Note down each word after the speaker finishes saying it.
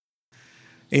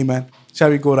Amen. Shall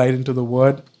we go right into the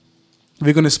word?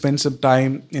 We're going to spend some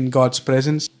time in God's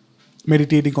presence,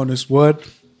 meditating on His word.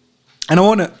 And I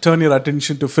want to turn your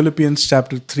attention to Philippians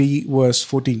chapter 3, verse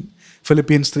 14.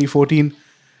 Philippians 3:14.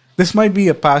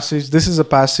 This is a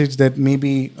passage that may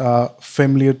be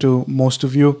familiar to most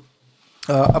of you.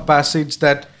 A passage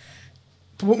that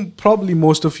probably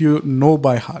most of you know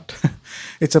by heart.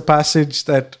 It's a passage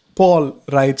that Paul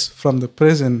writes from the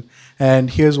prison,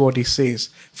 and here's what he says.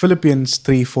 Philippians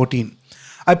 3:14.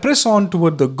 I press on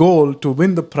toward the goal to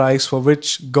win the prize for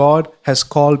which God has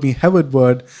called me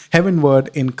heavenward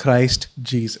in Christ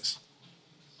Jesus.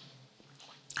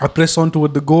 I press on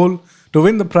toward the goal to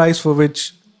win the prize for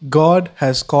which God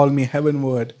has called me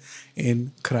heavenward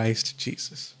in Christ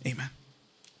Jesus. Amen.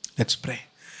 Let's pray.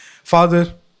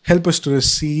 Father, help us to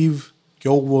receive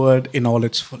your word in all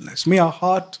its fullness. May our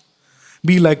heart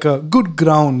be like a good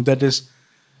ground that is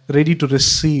ready to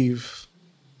receive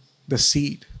the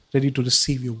seed, ready to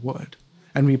receive your word.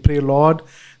 And we pray, Lord,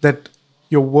 that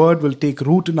your word will take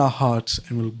root in our hearts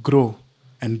and will grow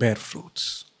and bear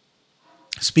fruits.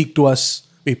 Speak to us,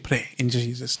 we pray, in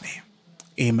Jesus' name.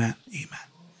 Amen. Amen.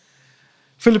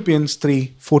 Philippians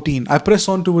 3:14. I press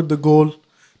on toward the goal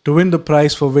to win the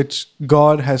prize for which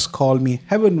God has called me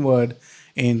heavenward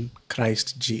in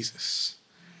Christ Jesus.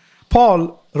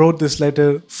 Paul wrote this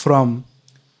letter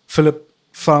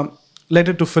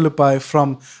letter to Philippi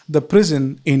from the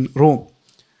prison in Rome.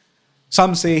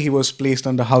 Some say he was placed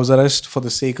under house arrest for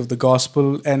the sake of the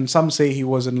gospel, and some say he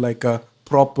was in like a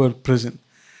proper prison.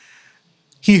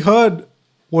 He heard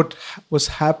what was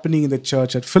happening in the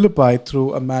church at Philippi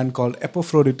through a man called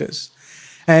Epaphroditus.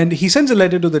 And he sends a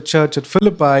letter to the church at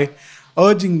Philippi,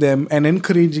 urging them and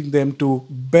encouraging them to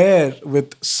bear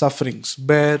with sufferings,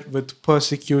 bear with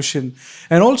persecution.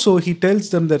 And also he tells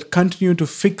them that continue to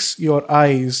fix your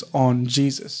eyes on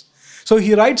Jesus. So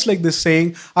he writes like this,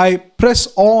 saying, I press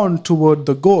on toward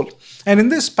the goal. And in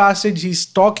this passage, he's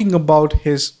talking about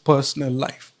his personal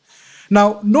life.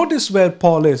 Now, notice where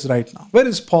Paul is right now. Where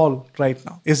is Paul right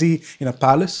now? Is he in a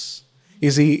palace?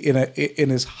 Is he in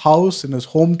his house, in his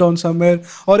hometown somewhere?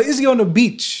 Or is he on a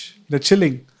beach,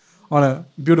 chilling on a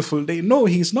beautiful day? No,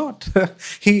 he's not.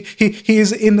 he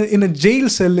is in a jail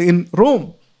cell in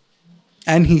Rome.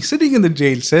 And he's sitting in the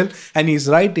jail cell and he's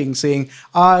writing, saying,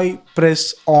 I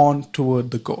press on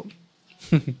toward the goal.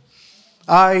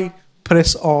 I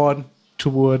press on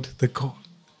toward the goal.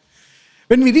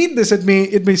 When we read this, it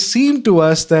may seem to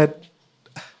us that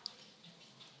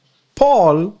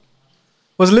Paul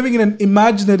was living in an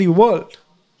imaginary world.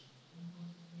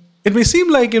 It may seem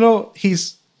like,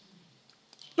 he's,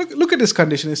 look at his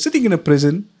condition. He's sitting in a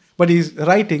prison, but he's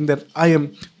writing that I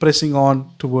am pressing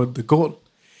on toward the goal.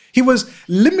 He was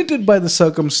limited by the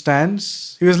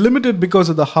circumstance. He was limited because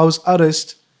of the house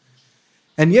arrest.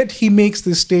 And yet he makes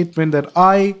this statement that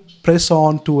I press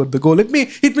on toward the goal. It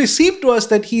may seem to us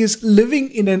that he is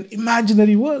living in an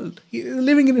imaginary world. He is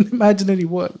living in an imaginary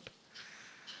world.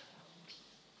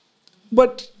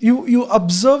 But you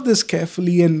observe this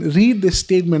carefully and read this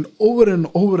statement over and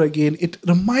over again. It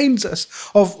reminds us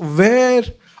of where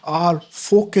our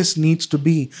focus needs to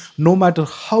be, no matter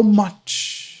how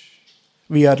much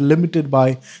we are limited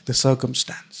by the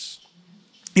circumstance.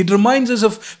 It reminds us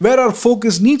of where our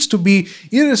focus needs to be,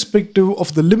 irrespective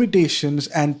of the limitations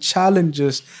and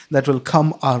challenges that will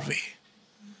come our way.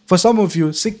 For some of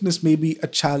you, sickness may be a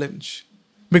challenge,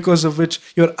 because of which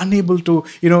you're unable to,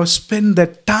 spend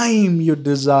that time you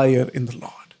desire in the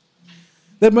Lord.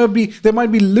 There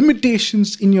might be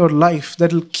limitations in your life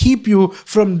that will keep you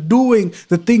from doing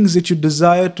the things that you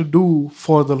desire to do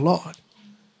for the Lord.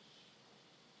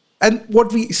 And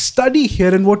what we study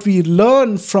here and what we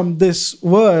learn from this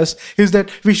verse is that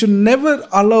we should never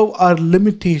allow our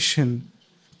limitation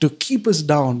to keep us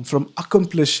down from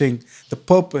accomplishing the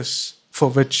purpose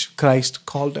for which Christ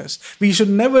called us. We should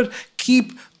never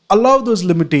allow those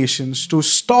limitations to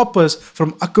stop us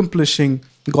from accomplishing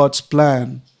God's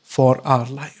plan for our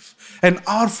life. And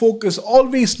our focus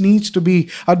always needs to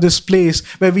be at this place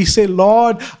where we say,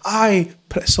 Lord, I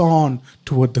press on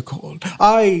toward the goal.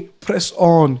 I press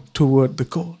on toward the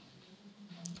goal.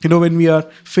 When we are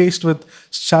faced with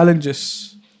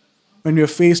challenges,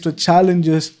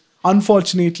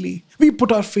 unfortunately, we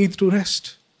put our faith to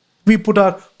rest. We put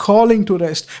our calling to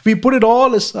rest. We put it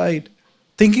all aside,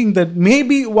 thinking that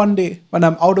maybe one day when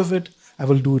I'm out of it, I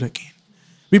will do it again.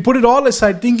 We put it all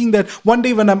aside, thinking that one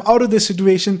day when I'm out of this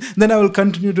situation, then I will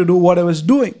continue to do what I was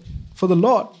doing for the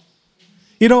Lord.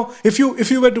 If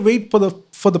you were to wait for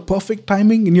the perfect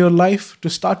timing in your life to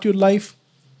start your life,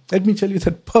 let me tell you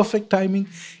that perfect timing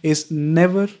is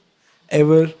never,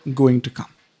 ever going to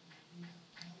come.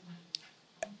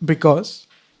 Because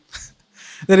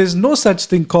There is no such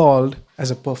thing called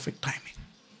as a perfect timing.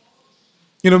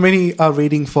 Many are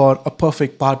waiting for a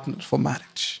perfect partner for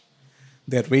marriage.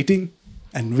 They're waiting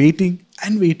and waiting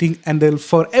and waiting, and they'll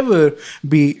forever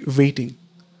be waiting.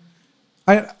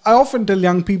 I often tell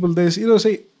young people this,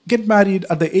 say, get married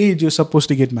at the age you're supposed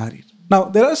to get married. Now,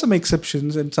 there are some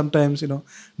exceptions, and sometimes,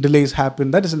 delays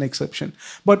happen. That is an exception.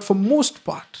 But for most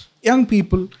part, young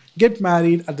people get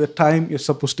married at the time you're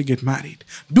supposed to get married.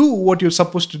 Do what you're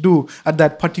supposed to do at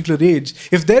that particular age.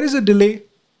 If there is a delay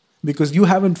because you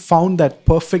haven't found that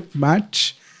perfect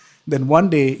match, then one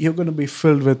day you're going to be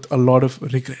filled with a lot of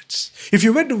regrets. If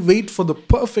you were to wait for the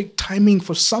perfect timing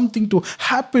for something to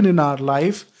happen in our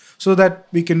life so that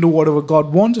we can do whatever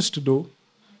God wants us to do,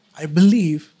 I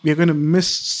believe we are going to miss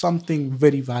something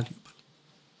very valuable.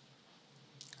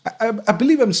 I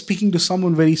believe I'm speaking to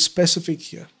someone very specific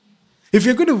here. If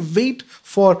you're going to wait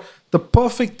for the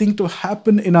perfect thing to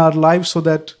happen in our lives so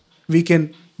that we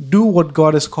can do what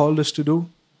God has called us to do,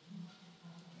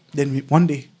 then one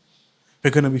day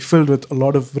we're going to be filled with a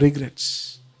lot of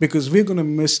regrets because we're going to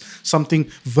miss something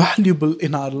valuable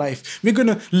in our life. We're going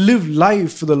to live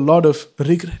life with a lot of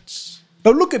regrets.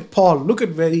 Now look at Paul. Look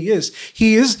at where he is.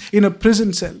 He is in a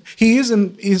prison cell. He is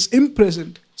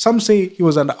imprisoned. Some say he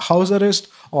was under house arrest,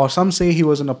 or some say he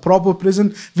was in a proper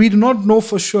prison. We do not know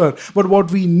for sure. But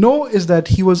what we know is that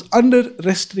he was under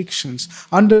restrictions,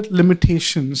 under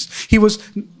limitations.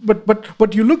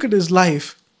 But you look at his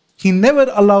life, he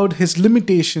never allowed his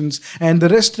limitations and the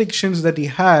restrictions that he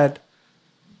had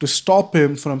to stop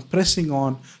him from pressing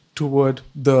on toward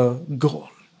the goal.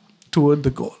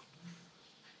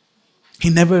 He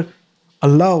never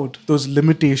allowed those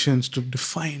limitations to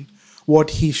define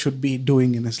what he should be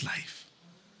doing in his life.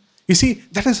 You see,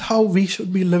 that is how we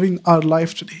should be living our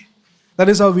life today. That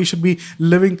is how we should be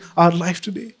living our life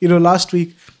today. Last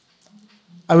week,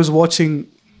 I was watching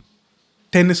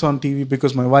tennis on TV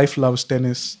because my wife loves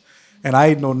tennis and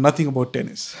I know nothing about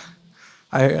tennis.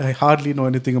 I hardly know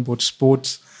anything about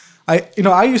sports.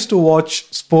 I used to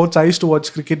watch sports. I used to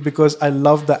watch cricket because I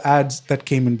loved the ads that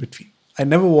came in between. I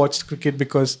never watched cricket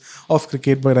because of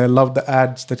cricket, but I loved the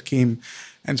ads that came.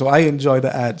 And so I enjoy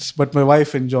the ads, but my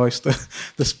wife enjoys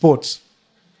the sports.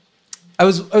 I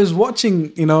was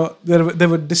watching, there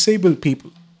were disabled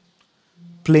people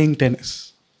playing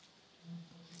tennis.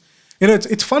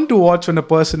 It's fun to watch when a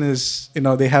person is,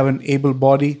 they have an able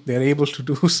body, they're able to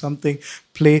do something,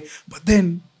 play. But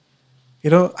then,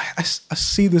 I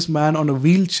see this man on a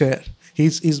wheelchair.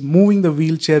 He's moving the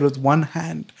wheelchair with one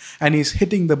hand and he's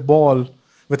hitting the ball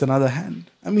with another hand.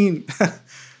 I mean,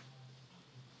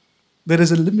 there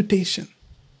is a limitation.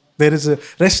 There is a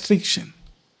restriction.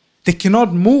 They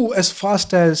cannot move as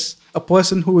fast as a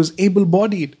person who is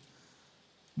able-bodied.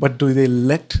 But do they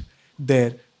let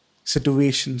their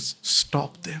situations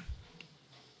stop them?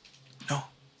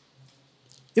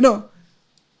 No.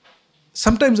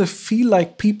 Sometimes I feel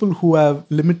like people who have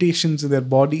limitations in their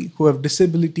body, who have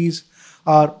disabilities,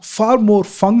 are far more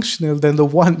functional than the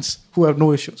ones who have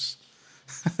no issues.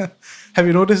 Have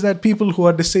you noticed that people who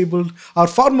are disabled are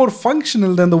far more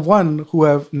functional than the one who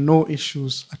have no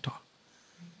issues at all?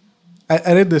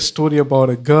 I read this story about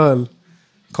a girl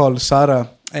called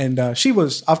Sarah, and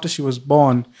after she was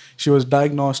born, she was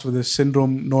diagnosed with a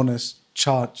syndrome known as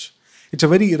CHARGE. It's a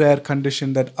very rare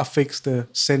condition that affects the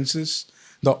senses,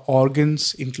 the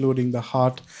organs, including the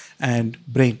heart and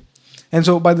brain. And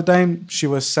so by the time she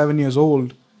was 7 years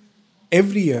old,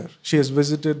 every year she has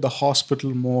visited the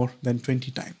hospital more than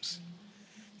 20 times.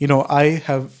 I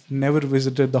have never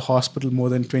visited the hospital more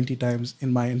than 20 times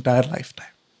in my entire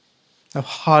lifetime. I've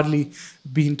hardly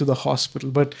been to the hospital.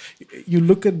 But you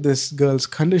look at this girl's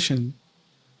condition.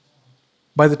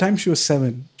 By the time she was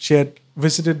 7, she had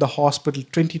visited the hospital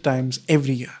 20 times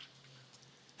every year.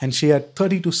 And she had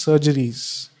 32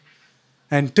 surgeries.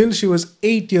 And till she was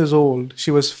 8 years old,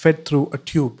 she was fed through a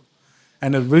tube.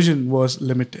 And her vision was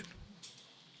limited.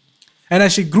 And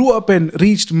as she grew up and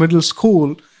reached middle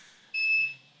school,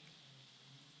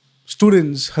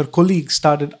 students, her colleagues,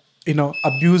 started,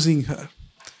 abusing her.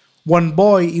 One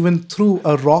boy even threw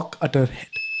a rock at her head.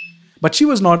 But she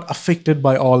was not affected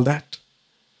by all that.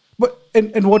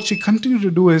 And what she continued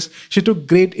to do is she took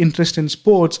great interest in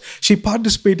sports. She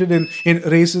participated in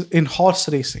races, in horse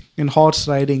racing, in horse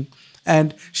riding,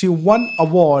 and she won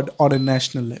award on a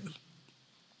national level.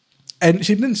 And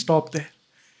she didn't stop there.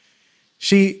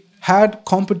 She had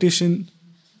competition,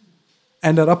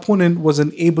 and her opponent was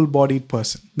an able-bodied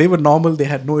person. They were normal, they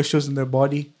had no issues in their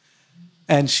body.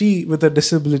 And she, with her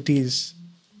disabilities,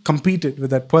 competed with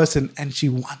that person and she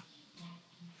won.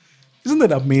 Isn't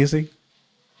that amazing?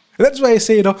 That's why I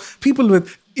say, people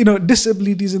with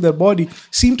disabilities in their body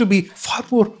seem to be far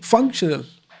more functional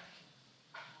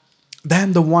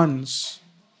than the ones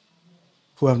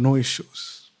who have no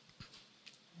issues.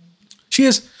 She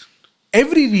has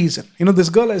every reason, this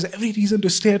girl has every reason to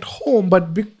stay at home,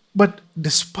 but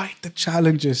despite the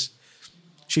challenges,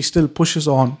 she still pushes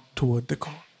on toward the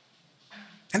goal.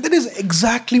 And that is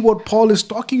exactly what Paul is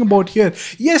talking about here.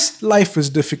 Yes, life is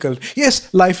difficult.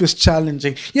 Yes, life is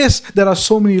challenging. Yes, there are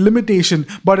so many limitations.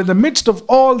 But in the midst of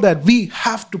all that, we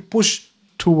have to push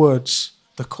towards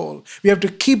the goal. We have to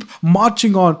keep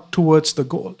marching on towards the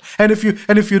goal. And if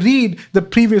you read the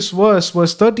previous verse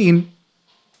 13,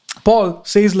 Paul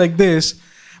says like this: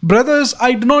 "Brothers,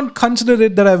 I do not consider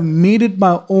it that I've made it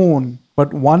my own,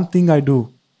 but one thing I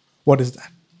do." What is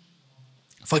that?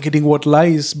 Forgetting what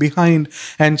lies behind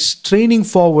and straining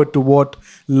forward to what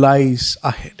lies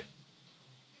ahead.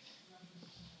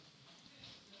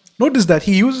 Notice that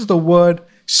he uses the word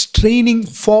straining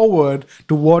forward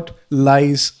to what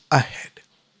lies ahead.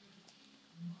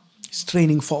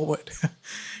 Straining forward.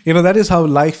 That is how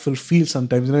life will feel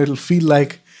sometimes. It'll feel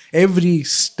like every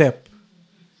step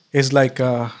is like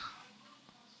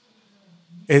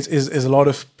is a lot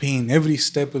of pain. Every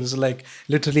step is like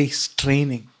literally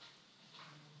straining.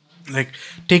 Like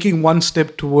taking one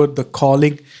step toward the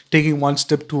calling, taking one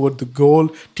step toward the goal,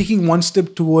 taking one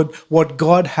step toward what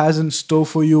God has in store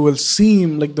for you will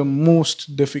seem like the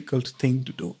most difficult thing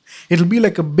to do. It'll be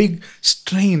like a big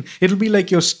strain. It'll be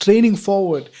like you're straining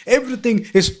forward. Everything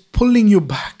is pulling you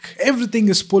back. Everything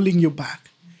is pulling you back.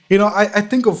 I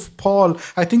think of Paul.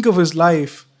 I think of his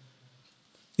life.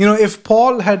 If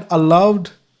Paul had allowed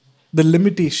the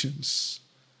limitations,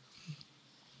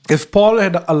 if Paul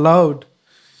had allowed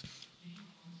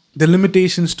the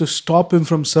limitations to stop him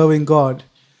from serving God,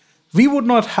 we would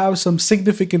not have some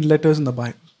significant letters in the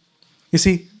Bible. You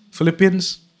see,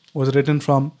 Philippians was written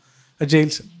from a jail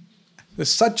cell. It's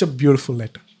such a beautiful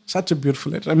letter. Such a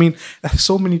beautiful letter. I mean,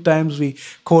 so many times we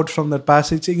quote from that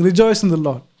passage saying, "Rejoice in the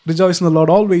Lord. Rejoice in the Lord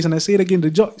always." And I say it again,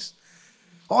 rejoice.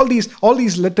 All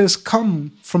these letters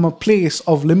come from a place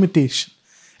of limitation.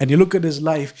 And you look at his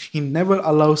life, he never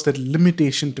allows that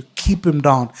limitation to keep him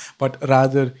down, but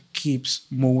rather keeps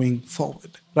moving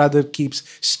forward, rather keeps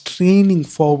straining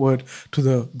forward to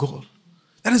the goal.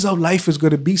 That is how life is going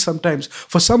to be sometimes.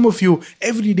 For some of you,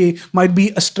 every day might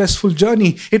be a stressful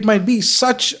journey. It might be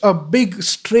such a big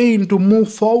strain to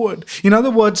move forward. In other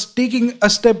words, taking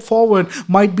a step forward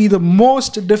might be the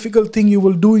most difficult thing you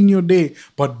will do in your day,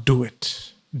 but do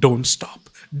it. Don't stop.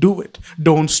 Do it.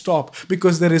 Don't stop,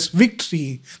 because there is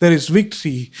victory. There is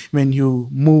victory when you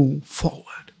move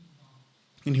forward.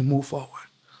 When you move forward.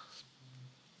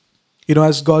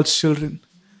 As God's children,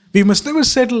 we must never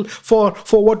settle for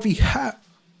what we have.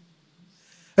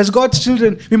 As God's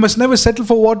children, we must never settle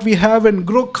for what we have and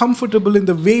grow comfortable in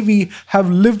the way we have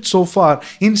lived so far.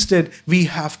 Instead, we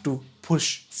have to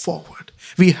push forward.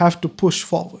 We have to push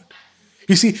forward.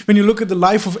 You see, when you look at the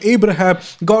life of Abraham,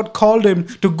 God called him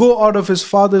to go out of his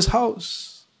father's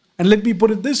house. And let me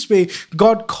put it this way,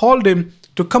 God called him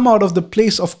to come out of the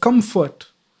place of comfort.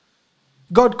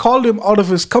 God called him out of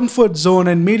his comfort zone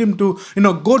and made him to,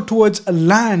 go towards a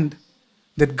land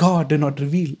that God did not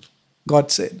reveal.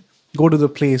 God said, "Go to the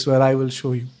place where I will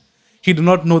show you." He did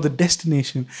not know the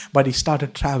destination, but he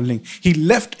started traveling. He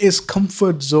left his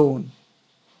comfort zone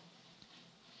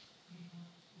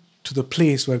to the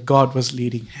place where God was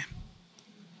leading him.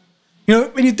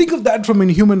 When you think of that from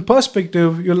a human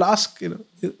perspective, you'll ask,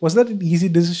 was that an easy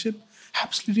decision?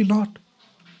 Absolutely not.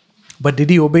 But did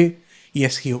he obey?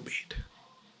 Yes, he obeyed.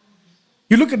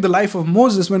 You look at the life of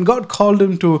Moses. When God called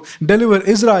him to deliver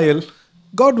Israel,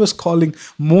 God was calling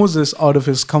Moses out of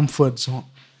his comfort zone.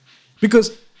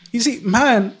 Because, you see,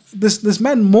 this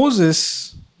man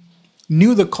Moses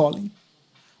knew the calling.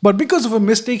 But because of a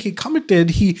mistake he committed,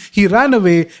 he ran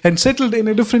away and settled in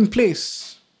a different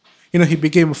place. He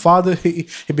became a father, he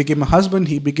became a husband,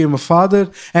 he became a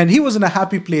father, and he was in a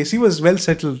happy place. He was well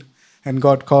settled. And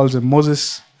God calls him,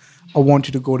 "Moses, I want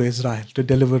you to go to Israel to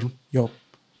deliver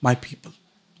my people."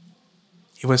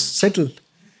 He was settled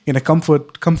in a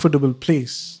comfortable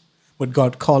place. But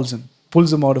God calls him,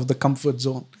 pulls him out of the comfort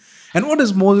zone. And what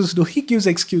does Moses do? He gives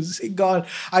excuses. Say, "God,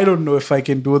 I don't know if I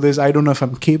can do this. I don't know if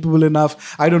I'm capable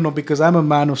enough. I don't know because I'm a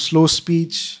man of slow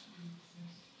speech."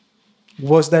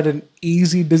 Was that an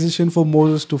easy decision for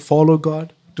Moses to follow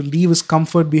God? To leave his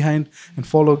comfort behind and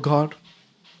follow God?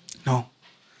 No.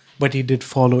 But he did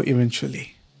follow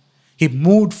eventually. He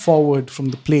moved forward from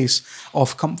the place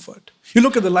of comfort. You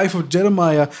look at the life of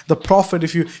Jeremiah, the prophet.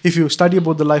 If you study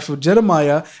about the life of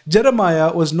Jeremiah,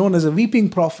 Jeremiah was known as a weeping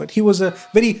prophet. He was a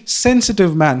very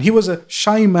sensitive man. He was a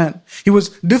shy man. He was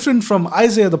different from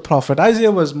Isaiah the prophet.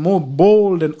 Isaiah was more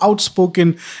bold and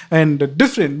outspoken and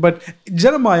different, but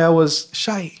Jeremiah was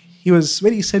shy. He was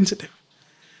very sensitive.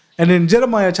 And in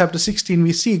Jeremiah chapter 16,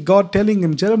 we see God telling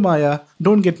him, Jeremiah,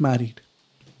 don't get married.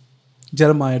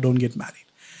 Jeremiah, don't get married.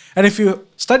 And if you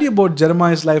study about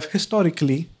Jeremiah's life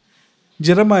historically,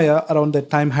 Jeremiah around that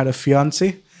time had a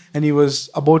fiancée and he was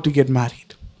about to get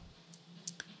married.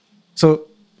 So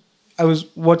I was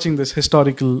watching this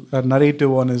historical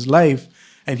narrative on his life,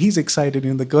 and he's excited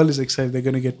and the girl is excited. They're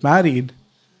going to get married.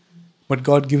 But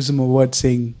God gives him a word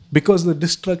saying, because of the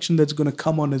destruction that's going to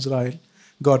come on Israel,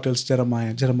 God tells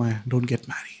Jeremiah, Jeremiah, don't get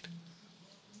married.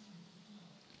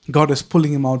 God is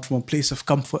pulling him out from a place of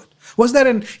comfort. Was that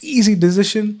an easy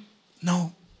decision?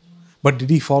 No. But did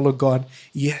he follow God?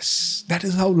 Yes. That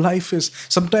is how life is.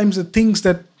 Sometimes the things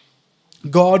that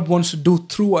God wants to do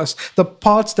through us, the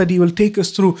paths that he will take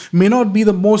us through may not be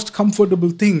the most comfortable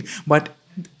thing, but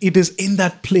it is in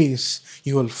that place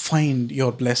you will find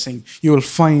your blessing. You will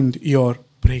find your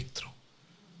breakthrough.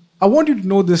 I want you to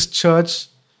know this, church,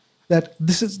 that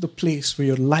this is the place where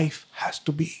your life has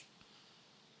to be.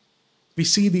 We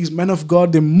see these men of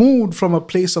God, they moved from a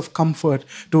place of comfort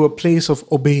to a place of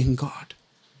obeying God.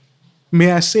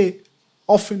 May I say,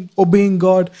 often obeying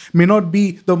God may not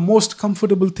be the most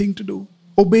comfortable thing to do.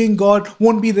 Obeying God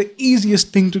won't be the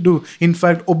easiest thing to do. In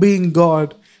fact, obeying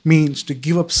God means to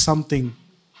give up something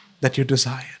that you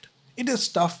desired. It is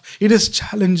tough, it is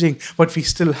challenging, but we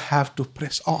still have to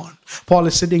press on. Paul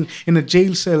is sitting in a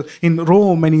jail cell in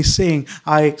Rome and he's saying,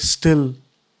 I still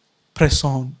press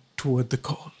on toward the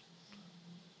goal.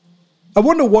 I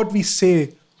wonder what we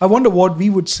say. I wonder what we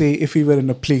would say if we were in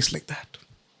a place like that.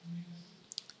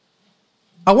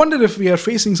 I wonder if we are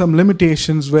facing some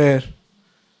limitations where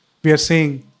we are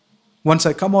saying, once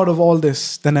I come out of all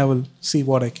this, then I will see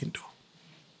what I can do.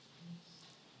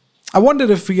 I wonder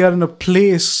if we are in a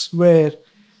place where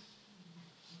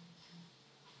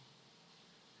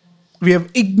we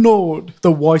have ignored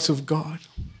the voice of God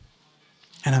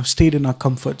and have stayed in our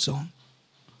comfort zone.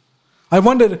 I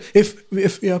wonder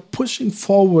if we are pushing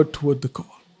forward toward the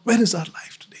goal. Where is our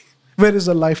life today? Where is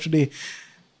our life today?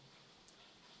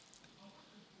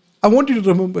 I want you to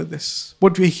remember this.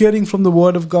 What we're hearing from the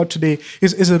Word of God today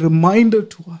is a reminder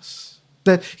to us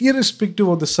that irrespective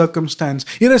of the circumstance,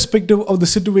 irrespective of the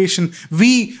situation,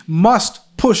 we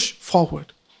must push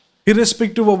forward.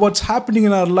 Irrespective of what's happening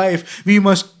in our life, we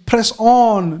must press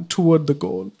on toward the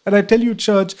goal. And I tell you,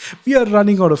 church, we are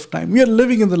running out of time. We are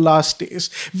living in the last days.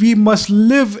 We must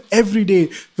live every day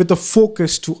with a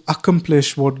focus to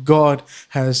accomplish what God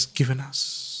has given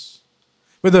us.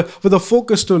 With a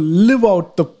focus to live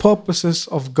out the purposes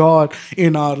of God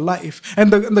in our life.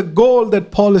 And the goal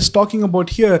that Paul is talking about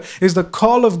here is the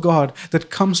call of God that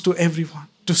comes to everyone,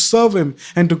 to serve Him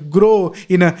and to grow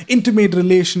in an intimate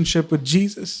relationship with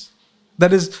Jesus.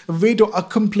 That is a way to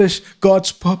accomplish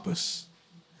God's purpose.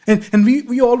 And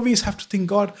we always have to think,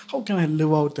 God, how can I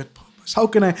live out that purpose? How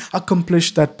can I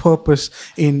accomplish that purpose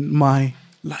in my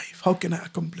life? How can I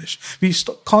accomplish? We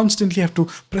constantly have to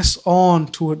press on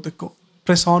toward the goal.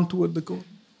 Press on toward the goal.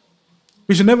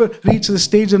 We should never reach the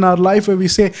stage in our life where we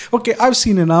say, okay, I've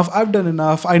seen enough, I've done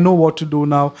enough, I know what to do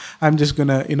now. I'm just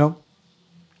gonna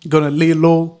lay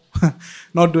low,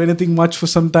 not do anything much for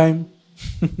some time.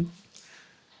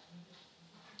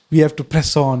 We have to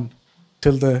press on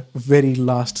till the very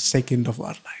last second of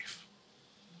our life.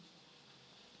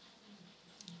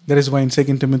 That is why in 2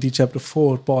 Timothy chapter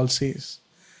 4, Paul says,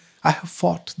 I have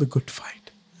fought the good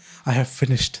fight. I have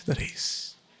finished the race.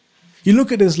 You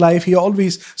look at his life, he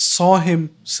always saw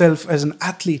himself as an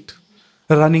athlete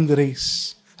running the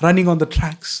race, running on the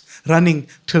tracks, running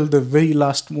till the very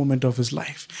last moment of his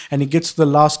life. And he gets to the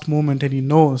last moment and he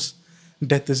knows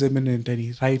death is imminent, and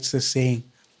he writes this saying,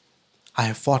 I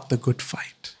have fought the good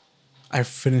fight. I have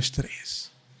finished the race.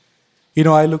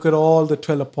 I look at all the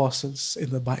 12 apostles in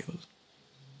the Bible.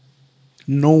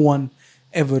 No one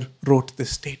ever wrote this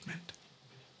statement.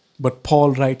 But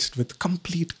Paul writes it with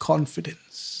complete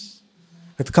confidence.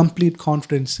 With complete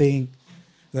confidence saying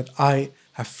that I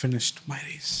have finished my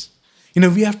race.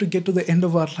 We have to get to the end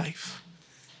of our life.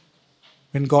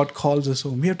 When God calls us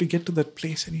home, we have to get to that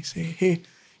place and say, hey,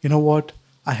 you know what?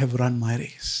 I have run my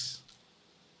race.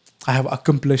 I have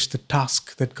accomplished the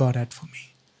task that God had for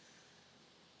me.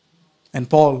 And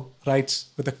Paul writes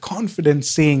with a confidence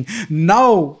saying,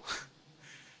 now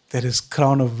there is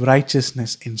crown of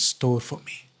righteousness in store for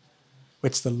me,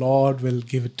 which the Lord will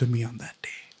give it to me on that day.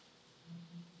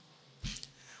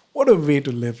 What a way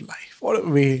to live life. What a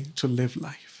way to live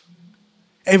life.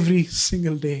 Every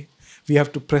single day, we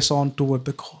have to press on toward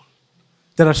the goal.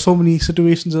 There are so many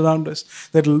situations around us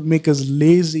that will make us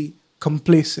lazy,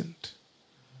 complacent,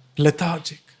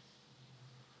 lethargic.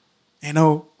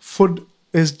 Food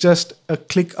is just a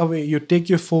click away. You take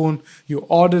your phone, you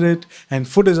order it, and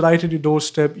food is right at your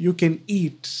doorstep. You can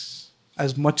eat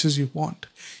as much as you want.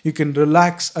 You can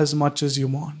relax as much as you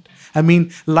want. I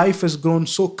mean, life has grown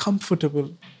so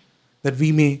comfortable that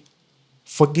we may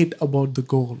forget about the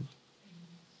goal.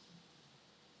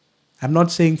 I'm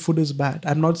not saying food is bad.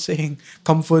 I'm not saying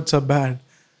comforts are bad.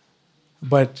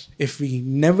 But if we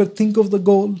never think of the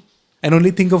goal and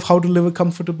only think of how to live a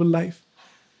comfortable life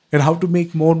and how to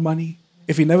make more money,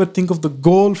 if we never think of the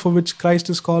goal for which Christ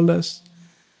has called us,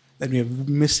 then we are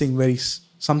missing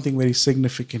something very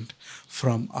significant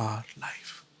from our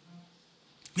life.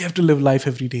 We have to live life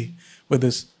every day with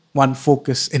this one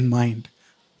focus in mind.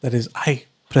 That is, I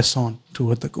press on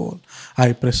toward the goal.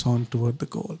 I press on toward the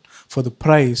goal for the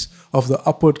prize of the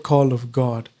upward call of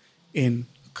God in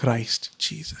Christ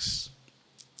Jesus.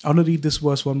 I want to read this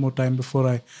verse one more time before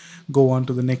I go on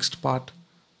to the next part.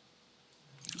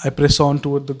 I press on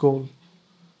toward the goal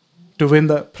to win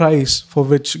the prize for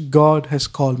which God has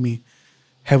called me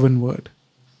heavenward.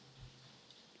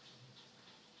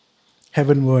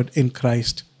 Heavenward in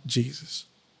Christ Jesus.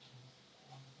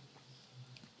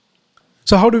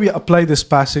 So how do we apply this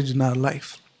passage in our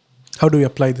life? How do we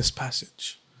apply this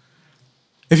passage?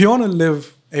 If you want to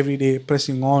live every day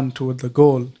pressing on toward the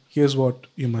goal, here's what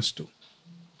you must do.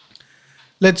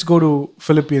 Let's go to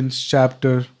Philippians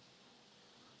chapter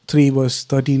 3 verse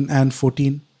 13 and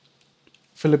 14.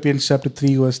 Philippians chapter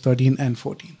 3 verse 13 and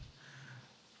 14.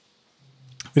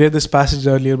 We read this passage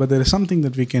earlier, but there is something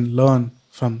that we can learn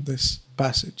from this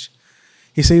passage.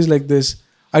 He says like this,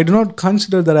 I do not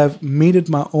consider that I've made it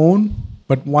my own,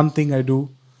 but one thing I do,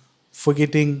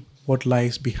 forgetting what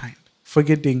lies behind.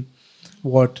 Forgetting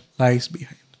what lies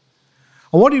behind.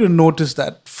 I want you to notice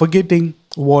that, forgetting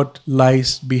what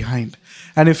lies behind.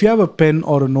 And if you have a pen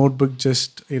or a notebook,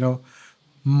 just,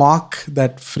 mark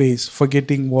that phrase,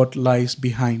 forgetting what lies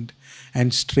behind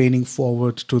and straining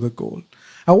forward to the goal.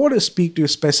 I want to speak to you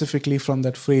specifically from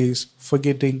that phrase,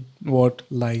 forgetting what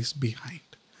lies behind.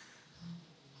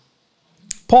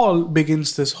 Paul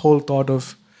begins this whole thought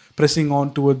of pressing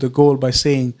on toward the goal by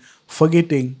saying,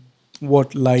 forgetting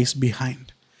what lies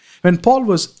behind. When Paul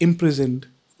was imprisoned,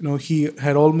 he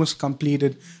had almost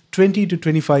completed 20 to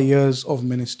 25 years of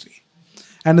ministry.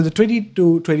 And in the 20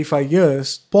 to 25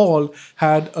 years, Paul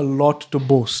had a lot to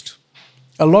boast,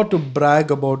 a lot to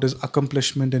brag about his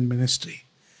accomplishment in ministry.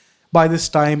 By this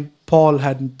time, Paul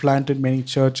had planted many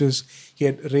churches, he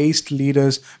had raised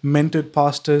leaders, mentored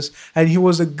pastors, and he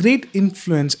was a great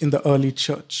influence in the early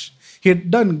church. He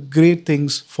had done great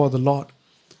things for the Lord.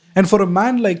 And for a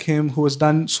man like him who has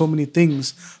done so many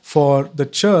things for the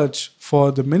church,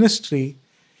 for the ministry,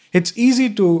 it's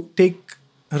easy to take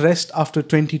rest after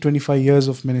 20, 25 years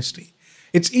of ministry.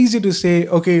 It's easy to say,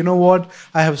 okay, you know what?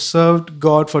 I have served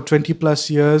God for 20 plus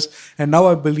years, and now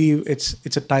I believe it's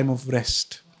a time of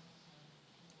rest.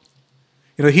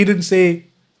 He didn't say,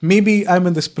 maybe I'm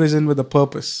in this prison with a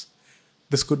purpose.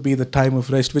 This could be the time of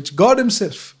rest, which God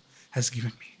himself has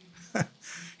given me.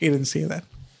 He didn't say that.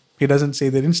 He doesn't say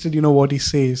that. Instead, you know what he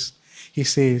says? He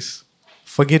says,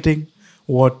 forgetting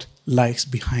what lies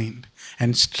behind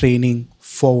and straining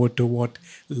forward to what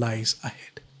lies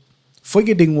ahead.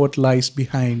 Forgetting what lies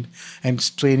behind and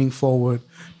straining forward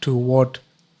to what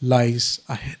lies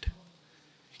ahead.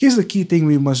 Here's the key thing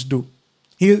we must do.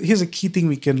 Here's a key thing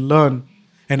we can learn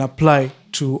and apply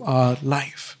to our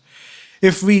life.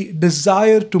 If we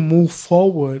desire to move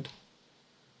forward,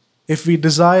 if we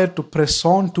desire to press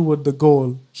on toward the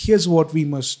goal, here's what we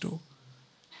must do.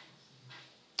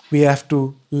 We have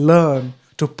to learn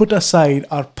to put aside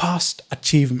our past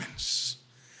achievements.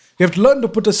 We have to learn to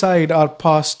put aside our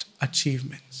past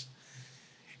achievements.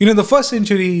 In the first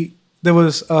century, there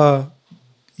was a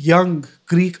young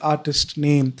Greek artist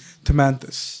named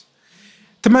Timanthus.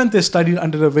 Timanthus studied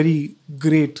under a very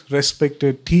great,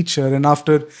 respected teacher, and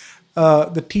after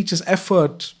the teacher's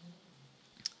effort,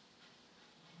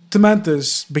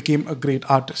 Timanthus became a great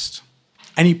artist.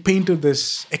 And he painted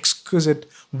this exquisite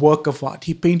work of art.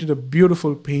 He painted a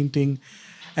beautiful painting.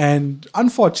 And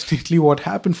unfortunately, what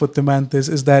happened for Timanthus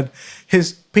is that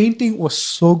his painting was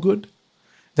so good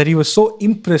that he was so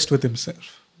impressed with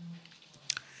himself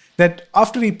that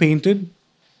after he painted,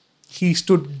 he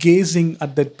stood gazing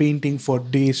at that painting for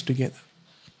days together.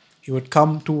 He would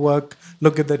come to work,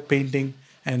 look at that painting,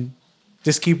 and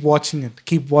just keep watching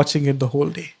it the whole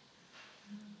day.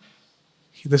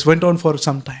 This went on for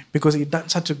some time because he'd done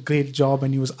such a great job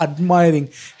and he was admiring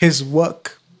his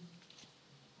work.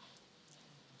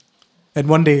 And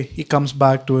one day he comes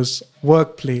back to his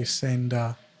workplace and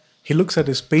he looks at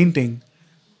his painting.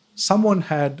 Someone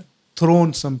had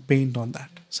thrown some paint on that.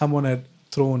 Someone had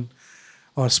thrown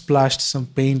or splashed some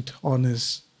paint on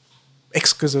his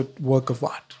exquisite work of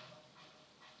art.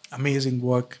 Amazing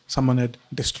work. Someone had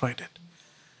destroyed it.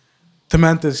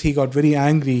 Timanthus, he got very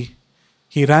angry.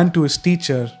 He ran to his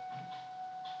teacher.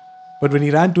 But when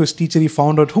he ran to his teacher, he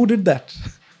found out who did that.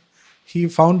 He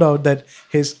found out that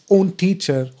his own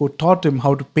teacher who taught him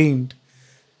how to paint,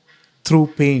 threw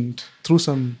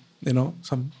some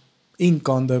ink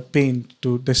on the paint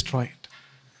to destroy it.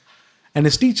 And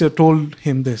his teacher told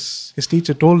him this. His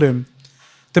teacher told him,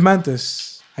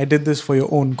 Timanthus, I did this for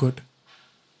your own good.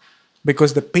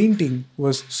 Because the painting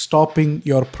was stopping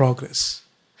your progress.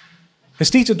 His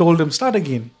teacher told him, start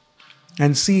again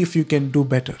and see if you can do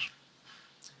better.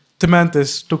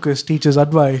 Timanthus took his teacher's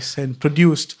advice and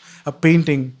produced a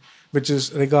painting which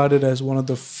is regarded as one of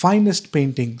the finest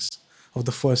paintings of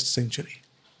the first century.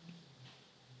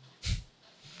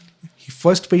 He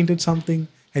first painted something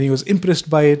and he was impressed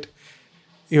by it.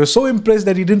 He was so impressed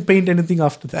that he didn't paint anything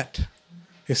after that.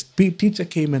 His teacher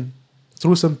came in,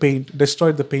 threw some paint,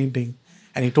 destroyed the painting,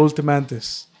 and he told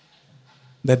Timanthus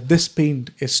that this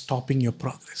paint is stopping your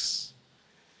progress.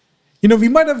 We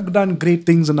might have done great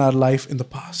things in our life in the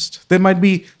past. There might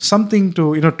be something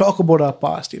to, talk about our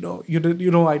past.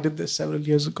 I did this several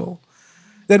years ago.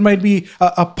 There might be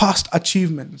a past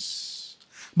achievements.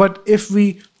 But if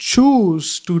we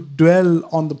choose to dwell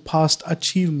on the past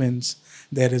achievements,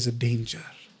 there is a danger.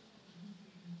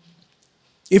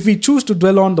 If we choose to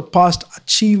dwell on the past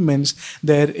achievements,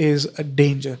 there is a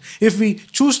danger. If we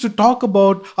choose to talk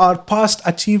about our past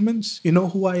achievements,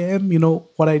 who I am,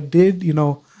 what I did,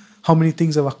 how many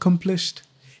things I've accomplished.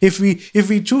 If we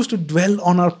choose to dwell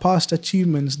on our past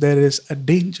achievements, there is a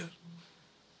danger.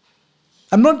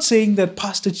 I'm not saying that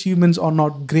past achievements are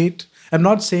not great. I'm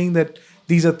not saying that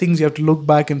these are things you have to look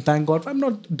back and thank God for. I'm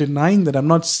not denying that. I'm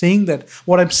not saying that.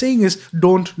 What I'm saying is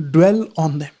don't dwell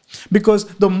on them. Because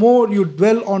the more you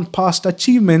dwell on past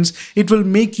achievements, it will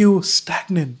make you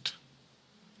stagnant.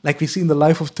 Like we see in the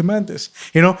life of Timanthus.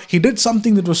 He did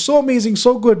something that was so amazing,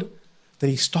 so good, that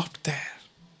he stopped there.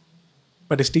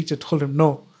 But his teacher told him,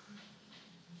 no,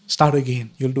 start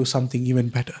again. You'll do something even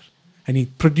better. And he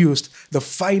produced the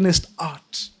finest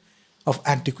art of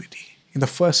antiquity. In the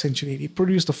first century, he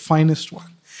produced the finest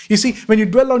one. You see, when you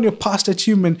dwell on your past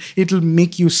achievement, it'll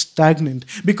make you stagnant.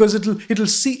 Because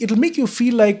it'll make you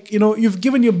feel like, you've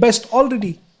given your best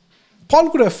already. Paul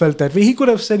could have felt that way. He could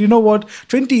have said,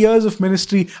 20 years of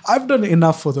ministry, I've done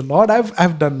enough for the Lord.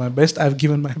 I've done my best. I've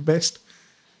given my best.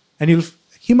 And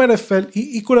he might have felt,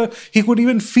 he could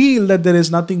even feel that there is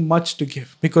nothing much to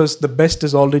give because the best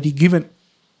is already given.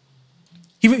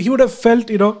 He would have felt,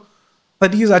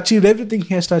 that he has achieved everything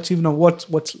he has to achieve. Now what's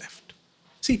left?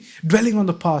 See, dwelling on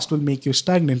the past will make you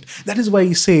stagnant. That is why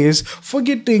he says,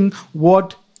 forgetting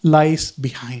what lies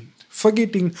behind.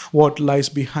 Forgetting what lies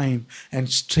behind and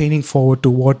straining forward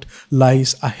to what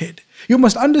lies ahead. You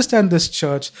must understand this,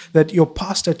 church, that your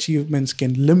past achievements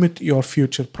can limit your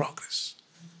future progress.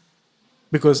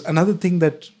 Because another thing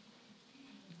that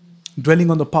dwelling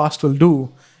on the past will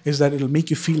do is that it'll make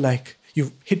you feel like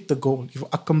you've hit the goal, you've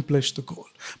accomplished the goal.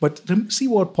 But see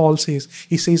what Paul says.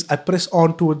 He says, I press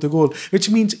on toward the goal, which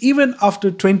means even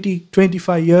after 20,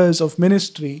 25 years of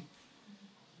ministry,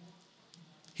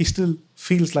 he still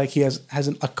feels like he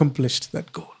hasn't accomplished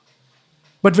that goal.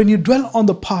 But when you dwell on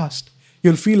the past,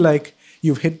 you'll feel like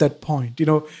you've hit that point.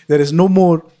 There is no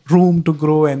more room to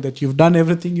grow and that you've done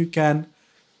everything you can.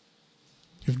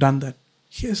 You've done that.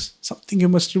 Here's something you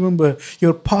must remember.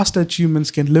 Your past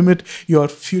achievements can limit your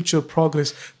future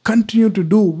progress. Continue to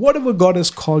do whatever God has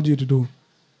called you to do.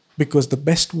 Because the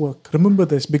best work, remember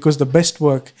this, because the best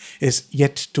work is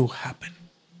yet to happen.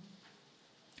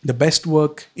 The best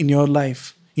work in your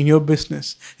life, in your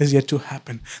business, is yet to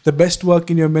happen. The best work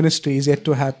in your ministry is yet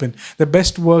to happen. The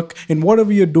best work in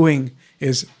whatever you're doing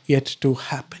is yet to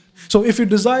happen. So if you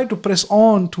desire to press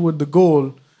on toward the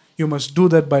goal, you must do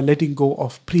that by letting go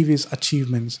of previous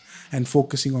achievements and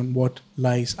focusing on what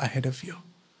lies ahead of you.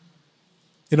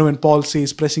 When Paul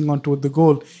says pressing on toward the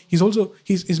goal,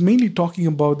 he's mainly talking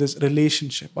about this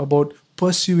relationship, about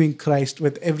pursuing Christ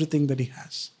with everything that he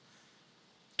has.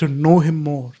 To know him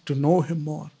more.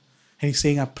 And he's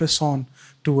saying, I press on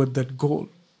toward that goal.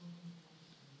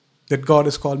 That God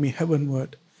has called me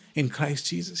heavenward in Christ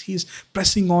Jesus. He is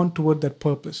pressing on toward that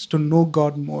purpose, to know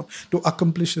God more, to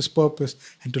accomplish his purpose,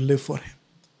 and to live for him.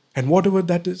 And whatever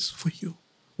that is for you,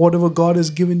 whatever God has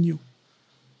given you,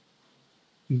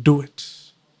 do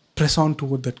it. Press on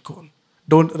toward that goal.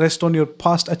 Don't rest on your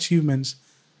past achievements,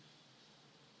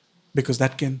 because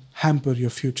that can hamper your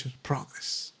future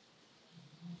progress.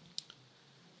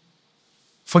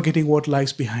 Forgetting what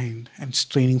lies behind and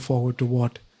straining forward to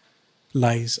what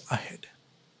lies ahead.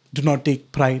 Do not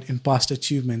take pride in past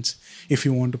achievements if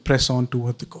you want to press on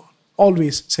toward the goal.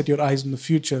 Always set your eyes on the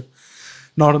future,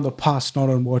 not on the past, not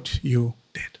on what you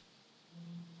did.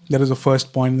 That is the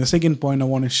first point. And the second point I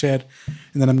want to share,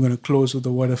 and then I'm going to close with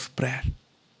a word of prayer.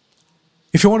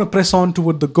 If you want to press on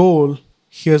toward the goal,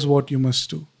 here's what you must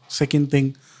do. Second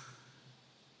thing,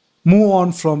 move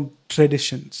on from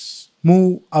traditions.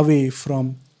 Move away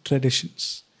from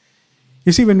traditions.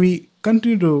 You see, when we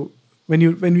continue to, when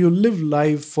you live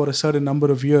life for a certain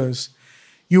number of years,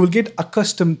 you will get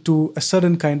accustomed to a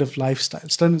certain kind of lifestyle,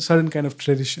 certain kind of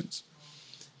traditions.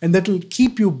 And that will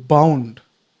keep you bound.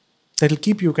 That will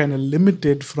keep you kind of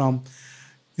limited from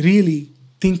really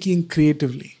thinking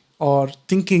creatively or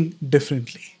thinking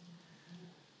differently.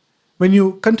 When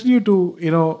you continue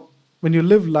to, when you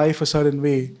live life a certain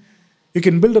way, you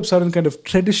can build up certain kind of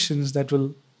traditions that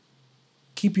will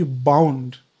keep you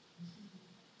bound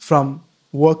from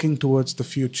working towards the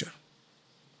future.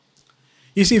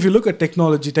 You see, if you look at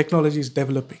technology is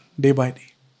developing day by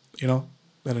day.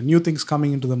 There are new things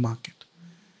coming into the market.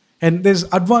 And there's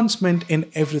advancement in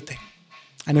everything.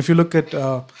 And if you look at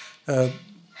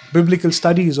biblical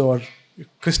studies or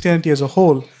Christianity as a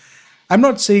whole, I'm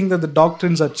not saying that the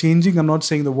doctrines are changing. I'm not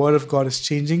saying the word of God is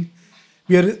changing.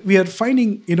 We are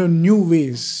finding new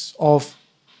ways of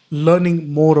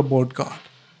learning more about God,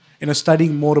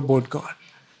 studying more about God.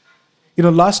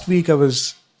 Last week I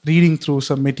was reading through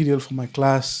some material for my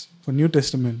class for New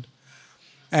Testament,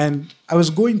 and I was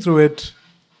going through it.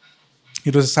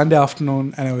 It was a Sunday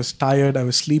afternoon, and I was tired. I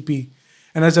was sleepy,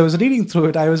 and as I was reading through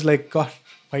it, I was like, God,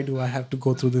 why do I have to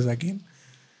go through this again?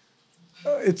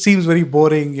 It seems very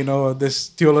boring, this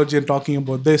theologian talking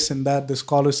about this and that, the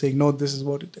scholar saying, no, this is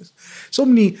what it is. So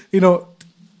many,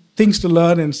 things to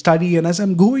learn and study. And as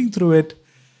I'm going through it,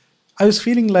 I was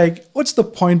feeling like, what's the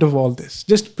point of all this?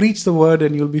 Just preach the word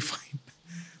and you'll be fine.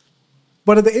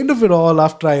 But at the end of it all,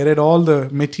 after I read all the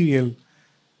material,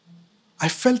 I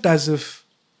felt as if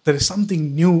there is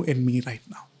something new in me right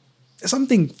now. There's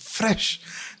something fresh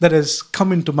that has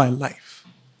come into my life.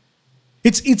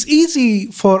 It's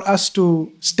easy for us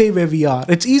to stay where we are.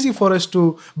 It's easy for us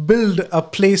to build a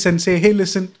place and say, hey,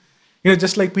 listen,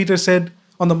 just like Peter said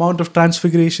on the Mount of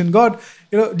Transfiguration, God,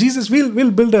 Jesus,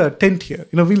 we'll build a tent here.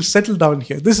 We'll settle down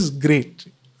here. This is great.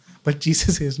 But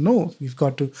Jesus says, no, we've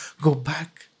got to go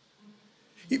back.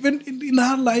 Even in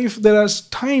our life, there are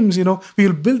times,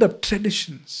 we'll build up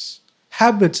traditions,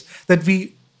 habits that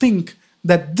we think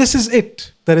that this is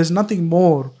it. There is nothing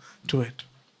more to it.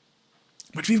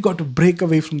 But we've got to break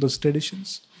away from those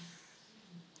traditions.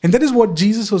 And that is what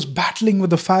Jesus was battling with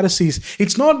the Pharisees.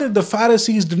 It's not that the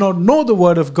Pharisees did not know the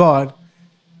word of God,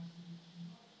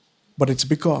 but it's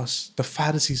because the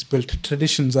Pharisees built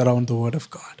traditions around the word of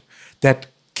God that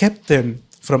kept them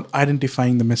from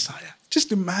identifying the Messiah.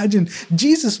 Just imagine,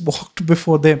 Jesus walked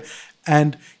before them,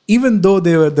 and even though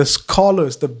they were the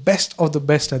scholars, the best of the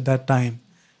best at that time,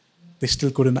 they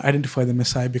still couldn't identify the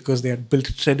Messiah because they had built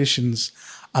traditions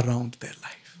around their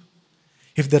life.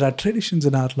 If there are traditions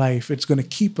in our life, it's going to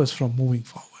keep us from moving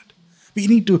forward. We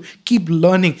need to keep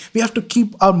learning. We have to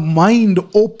keep our mind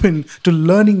open to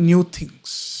learning new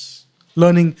things.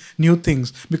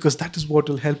 Because that is what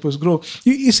will help us grow.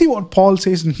 You see what Paul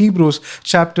says in Hebrews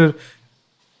chapter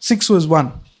 6 verse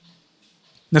 1.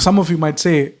 Now some of you might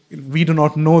say, we do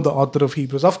not know the author of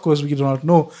Hebrews. Of course we do not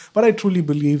know, but I truly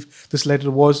believe this letter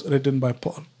was written by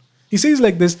Paul. He says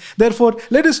like this, therefore,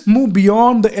 let us move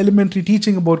beyond the elementary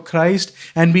teaching about Christ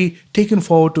and be taken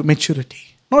forward to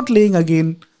maturity, not laying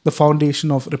again the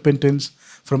foundation of repentance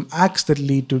from acts that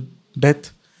lead to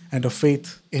death and of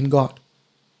faith in God.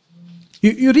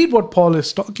 You read what Paul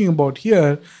is talking about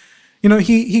here.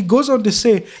 He goes on to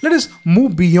say, let us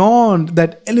move beyond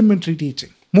that elementary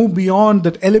teaching, move beyond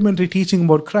that elementary teaching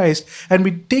about Christ and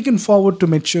be taken forward to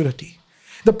maturity.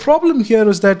 The problem here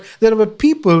is that there were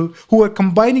people who were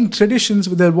combining traditions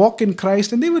with their walk in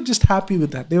Christ, and they were just happy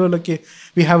with that. They were like, okay,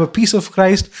 we have a piece of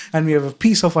Christ and we have a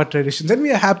piece of our traditions, and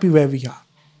we are happy where we are.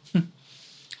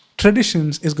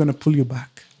 Traditions is going to pull you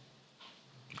back.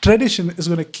 Tradition is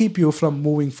going to keep you from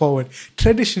moving forward.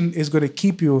 Tradition is going to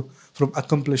keep you from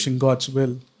accomplishing God's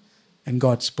will and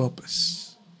God's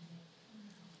purpose.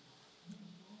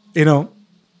 When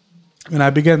I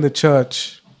began the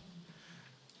church,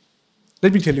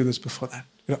 let me tell you this before that.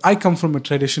 I come from a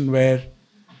tradition where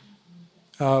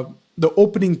the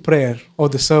opening prayer or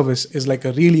the service is like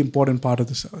a really important part of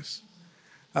the service.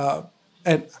 Uh,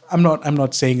 and I'm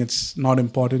not saying it's not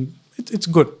important. It's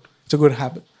good. It's a good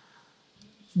habit.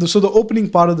 So the opening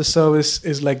part of the service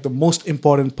is like the most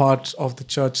important part of the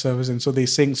church service, and so they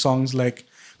sing songs like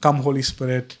 "Come Holy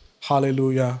Spirit,"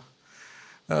 "Hallelujah,"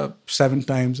 7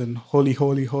 times, and "Holy,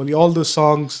 Holy, Holy." All those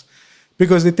songs,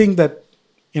 because they think that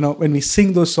when we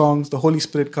sing those songs, the Holy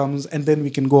Spirit comes, and then we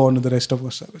can go on to the rest of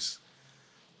our service.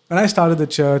 When I started the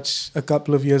church a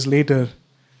couple of years later,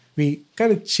 we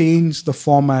kind of changed the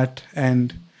format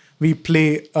and we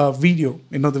play a video.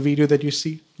 The video that you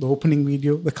see, the opening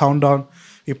video, the countdown.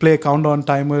 We play a countdown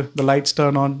timer, the lights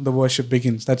turn on, the worship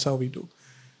begins. That's how we do.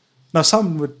 Now,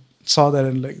 some would saw that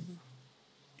and like,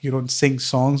 you don't sing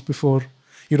songs before,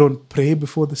 you don't pray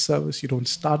before the service, you don't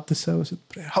start the service with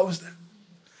prayer. How is that?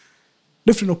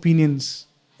 Different opinions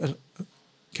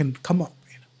can come up.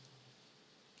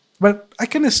 But I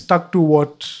kind of stuck to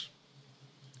what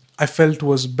I felt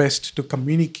was best to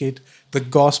communicate the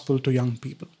gospel to young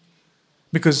people.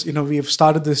 Because, we have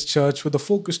started this church with a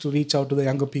focus to reach out to the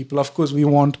younger people. Of course, we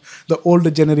want the older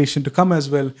generation to come as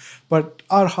well. But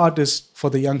our heart is for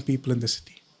the young people in the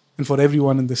city and for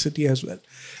everyone in the city as well.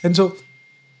 And so,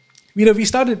 we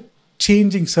started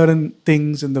changing certain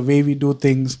things in the way we do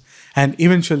things. And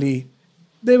eventually,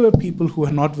 there were people who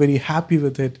were not very happy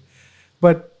with it.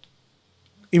 But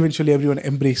eventually, everyone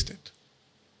embraced it.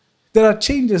 There are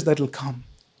changes that will come.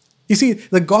 You see,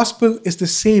 the gospel is the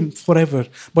same forever,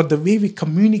 but the way we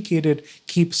communicate it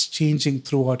keeps changing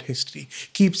throughout history,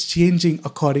 keeps changing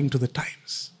according to the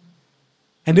times.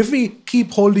 And if we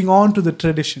keep holding on to the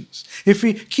traditions, if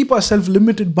we keep ourselves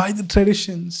limited by the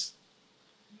traditions,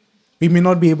 we may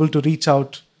not be able to reach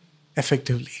out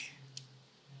effectively.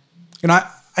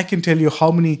 I can tell you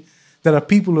how many, there are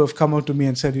people who have come out to me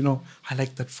and said, I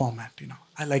like that format,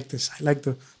 I like this, I like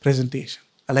the presentation,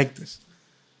 I like this.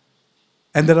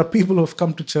 And there are people who have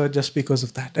come to church just because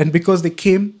of that. And because they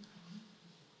came,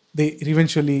 they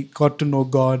eventually got to know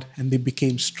God and they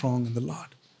became strong in the Lord.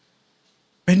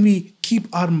 When we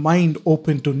keep our mind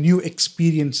open to new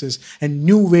experiences and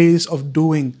new ways of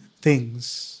doing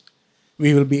things,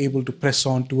 we will be able to press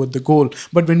on toward the goal.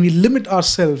 But when we limit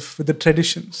ourselves with the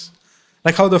traditions,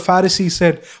 like how the Pharisees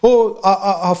said,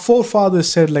 our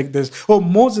forefathers said like this.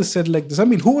 Moses said like this.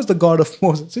 Who was the God of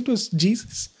Moses? It was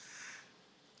Jesus.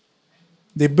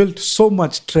 They built so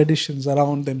much traditions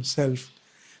around themselves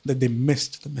that they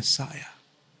missed the Messiah.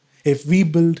 If we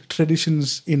build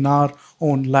traditions in our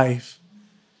own life,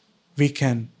 we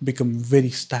can become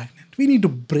very stagnant. We need to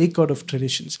break out of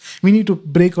traditions. We need to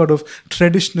break out of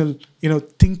traditional,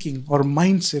 thinking or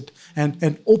mindset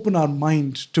and open our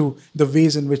mind to the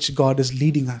ways in which God is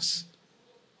leading us.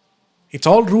 It's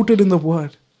all rooted in the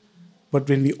Word. But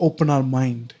when we open our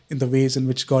mind in the ways in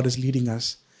which God is leading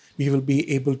us, we will be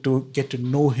able to get to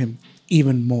know Him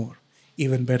even more,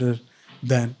 even better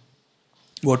than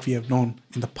what we have known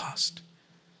in the past.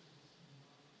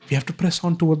 We have to press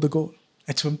on toward the goal.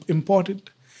 It's important.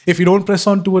 If we don't press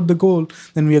on toward the goal,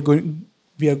 then we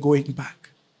are going back.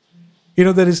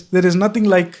 There is nothing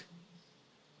like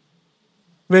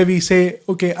where we say,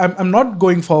 okay, I'm not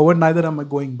going forward, neither am I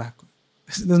going backward.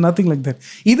 There's nothing like that.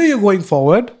 Either you're going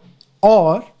forward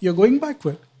or you're going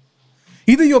backward.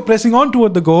 Either you're pressing on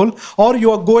toward the goal or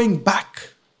you are going back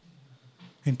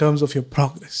in terms of your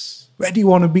progress. Where do you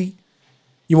want to be?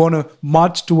 You want to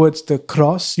march towards the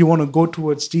cross? You want to go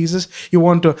towards Jesus? You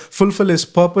want to fulfill His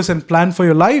purpose and plan for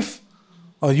your life?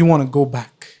 Or you want to go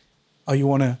back? Or you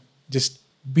want to just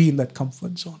be in that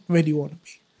comfort zone? Where do you want to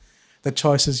be? The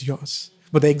choice is yours.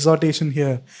 But the exhortation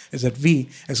here is that we,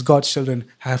 as God's children,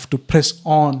 have to press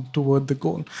on toward the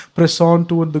goal. Press on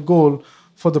toward the goal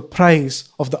for the prize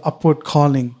of the upward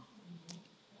calling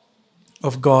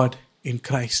of God in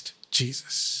Christ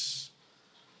Jesus.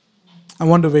 I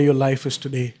wonder where your life is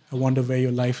today. I wonder where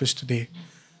your life is today.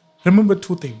 Remember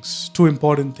two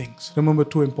important things. Remember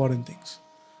two important things.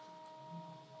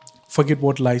 Forget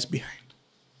what lies behind.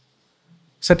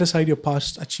 Set aside your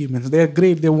past achievements. They are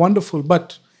great, they're wonderful,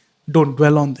 but don't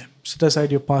dwell on them. Set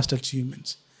aside your past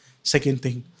achievements. Second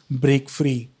thing, break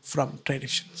free from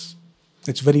traditions.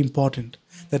 It's very important.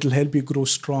 That will help you grow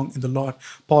strong in the Lord.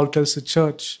 Paul tells the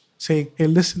church, saying, hey,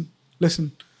 listen.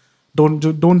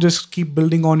 Don't just keep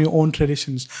building on your own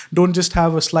traditions. Don't just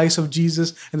have a slice of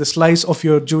Jesus and a slice of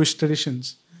your Jewish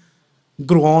traditions.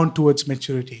 Grow on towards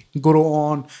maturity. Grow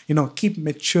on, keep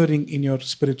maturing in your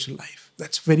spiritual life.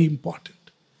 That's very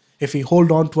important. If we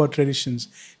hold on to our traditions,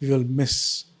 we will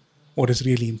miss what is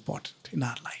really important in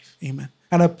our life. Amen.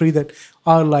 And I pray that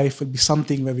our life will be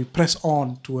something where we press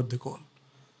on toward the goal.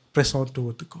 Press on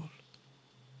toward the goal.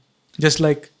 Just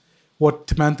like what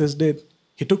Timanthes did.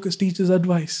 He took his teacher's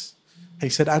advice He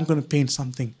said, I'm going to paint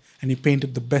something. And he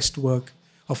painted the best work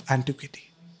of antiquity.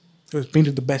 He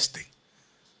painted the best thing.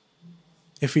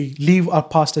 If we leave our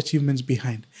past achievements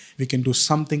behind, we can do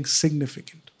something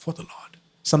significant for the Lord.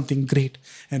 Something great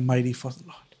and mighty for the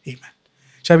Lord. Amen.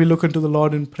 Shall we look into the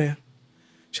Lord in prayer?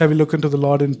 Shall we look into the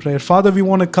Lord in prayer? Father, we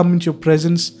want to come into your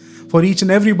presence for each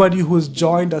and everybody who has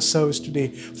joined our service today.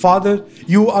 Father,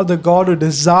 you are the God who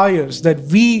desires that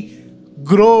we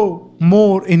grow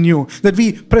more in you, that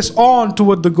we press on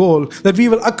toward the goal, that we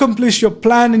will accomplish your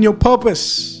plan and your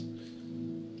purpose.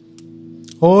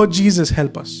 Oh, Jesus,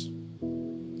 help us.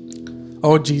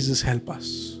 Oh, Jesus, help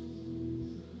us.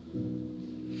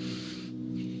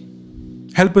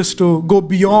 Help us to go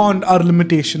beyond our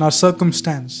limitation, our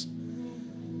circumstance.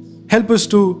 Help us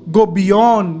to go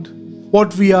beyond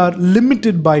what we are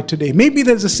limited by today. Maybe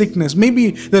there's a sickness.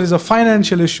 Maybe there is a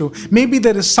financial issue. Maybe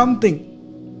there is something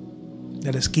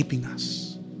that is keeping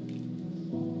us.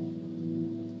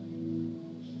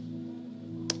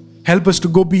 Help us to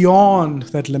go beyond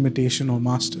that limitation, oh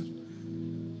Master.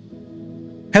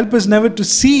 Help us never to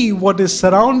see what is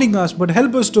surrounding us, but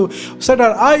help us to set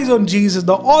our eyes on Jesus,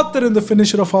 the author and the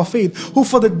finisher of our faith, who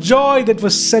for the joy that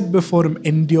was set before him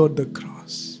endured the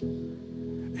cross.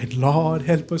 And Lord,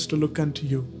 help us to look unto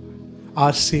you,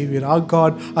 our Savior, our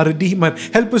God, our Redeemer.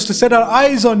 Help us to set our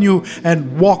eyes on you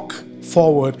and walk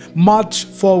forward, march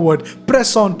forward,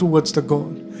 press on towards the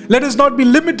goal. Let us not be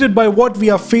limited by what we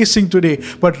are facing today,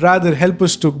 but rather help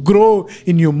us to grow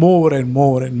in you more and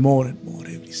more and more and more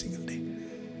every single day.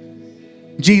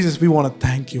 Jesus, we want to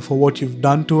thank you for what you've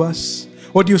done to us,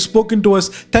 what you've spoken to us.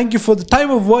 Thank you for the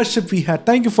time of worship we had.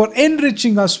 Thank you for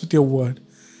enriching us with your word.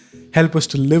 Help us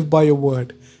to live by your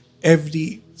word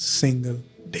every single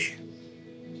day.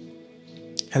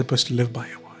 Help us to live by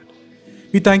your word.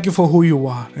 We thank you for who you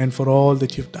are and for all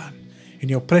that you've done. In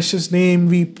your precious name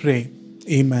we pray.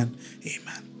 Amen.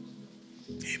 Amen.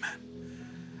 Amen.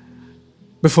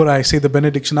 Before I say the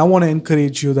benediction, I want to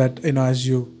encourage you that, as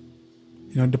you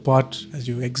depart, as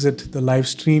you exit the live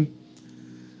stream,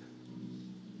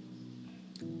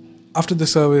 after the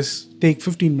service, take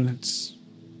 15 minutes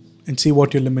and see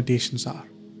what your limitations are.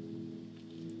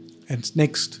 And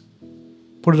next,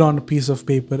 put it on a piece of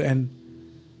paper and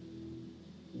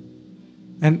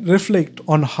reflect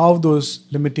on how those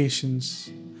limitations,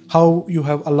 how you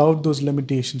have allowed those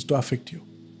limitations to affect you.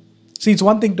 See, it's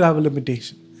one thing to have a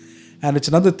limitation, and it's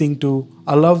another thing to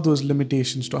allow those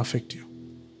limitations to affect you.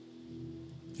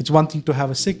 It's one thing to have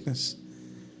a sickness,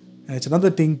 and it's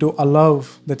another thing to allow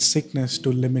that sickness to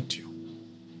limit you.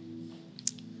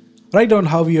 Write down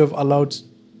how you have allowed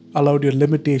your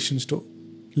limitations to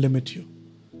limit you.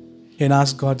 And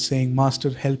ask God, saying, Master,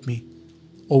 help me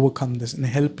overcome this and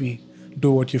help me do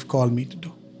what you've called me to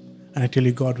do. And I tell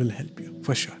you, God will help you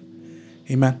for sure.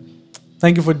 Amen.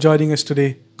 Thank you for joining us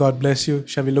today. God bless you.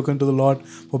 Shall we look unto the Lord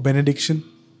for benediction?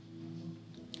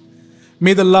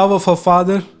 May the love of our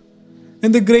Father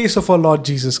and the grace of our Lord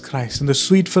Jesus Christ and the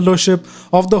sweet fellowship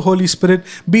of the Holy Spirit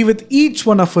be with each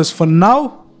one of us for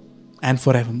now and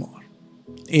forevermore.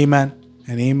 Amen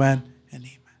and amen